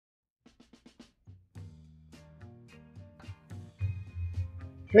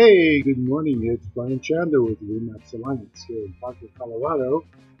Hey, good morning. It's Brian Chandler with the Remax Alliance here in Parker, Colorado.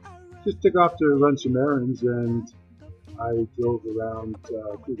 Just took off to run some errands and I drove around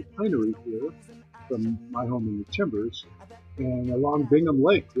through the Pinery here from my home in the Timbers and along Bingham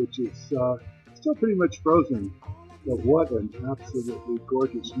Lake, which is still pretty much frozen. But what an absolutely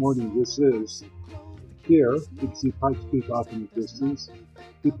gorgeous morning this is. Here, you can see Pikes Peak off in the distance.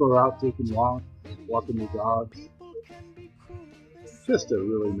 People are out taking walks, walking their dogs. Just a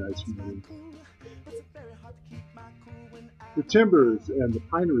really nice morning. The Timbers and the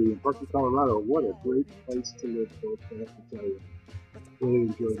Pinery in Parker, Colorado, what a great place to live, folks, I have to tell you. Really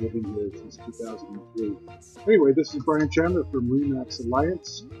enjoyed living here since 2003. Anyway, this is Brian Chandler from Remax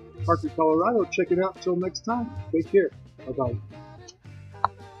Alliance, Parker, Colorado. Check it out. Till next time. Take care. Bye-bye.